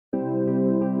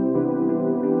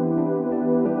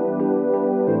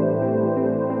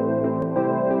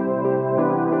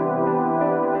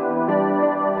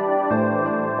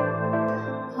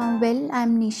Well,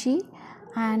 I'm Nishi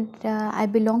and I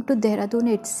belong to Dehradun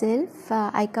itself.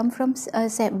 I come from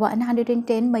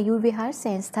 110 Mayur Vihar,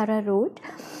 Sainstara Road.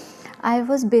 I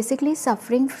was basically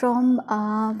suffering from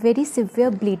very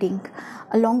severe bleeding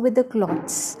along with the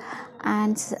clots.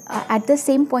 And at the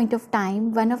same point of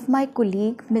time, one of my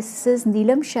colleague, Mrs.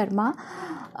 Neelam Sharma,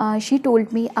 she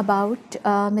told me about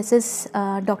Mrs.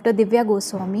 Dr. Divya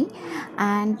Goswami,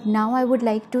 and now I would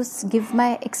like to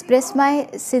express my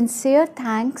sincere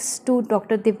thanks to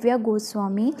Dr. Divya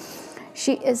Goswami.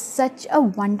 She is such a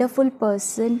wonderful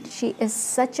person. She is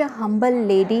such a humble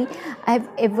lady I've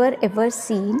ever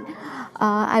seen.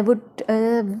 I would,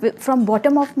 from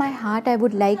bottom of my heart, I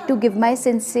would like to give my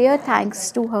sincere thanks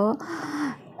to her.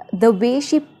 The way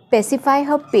she pacifies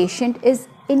her patient is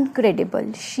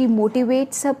incredible. She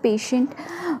motivates her patient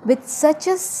with such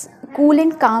a cool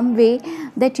and calm way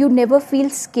that you never feel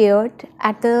scared.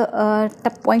 At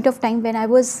the point of time when I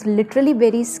was literally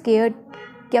very scared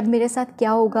कि अब मेरे साथ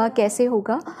क्या होगा, कैसे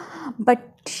होगा, but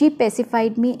she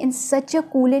pacified me in such a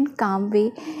cool and calm way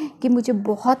कि मुझे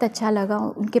बहुत अच्छा लगा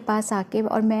उनके पास आके.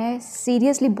 और मैं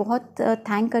सीरियसली बहुत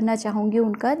थैंक करना चाहूँगी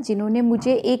उनका, जिन्होंने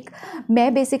मुझे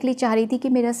मैं बेसिकली चाह रही थी कि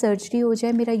मेरा सर्जरी हो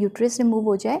जाए, मेरा यूट्रस रिमूव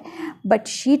हो जाए, but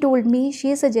she told me,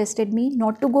 she suggested me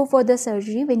not to go for the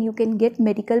surgery when you can get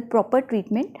medical proper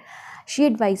treatment. She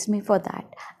advised me for that,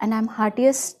 and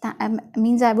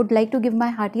I would like to give my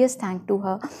heartiest thank to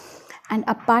her. And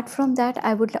apart from that,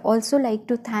 I would also like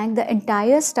to thank the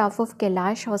entire staff of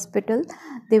Kailash Hospital.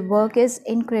 Their work is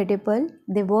incredible.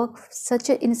 They work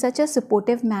in such a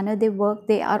supportive manner.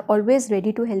 They are always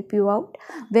ready to help you out.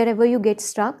 Wherever you get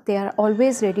stuck, they are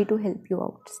always ready to help you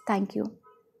out. Thank you.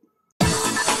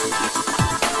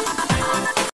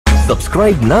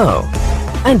 Subscribe now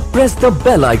and press the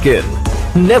bell icon.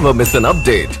 Never miss an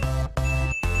update.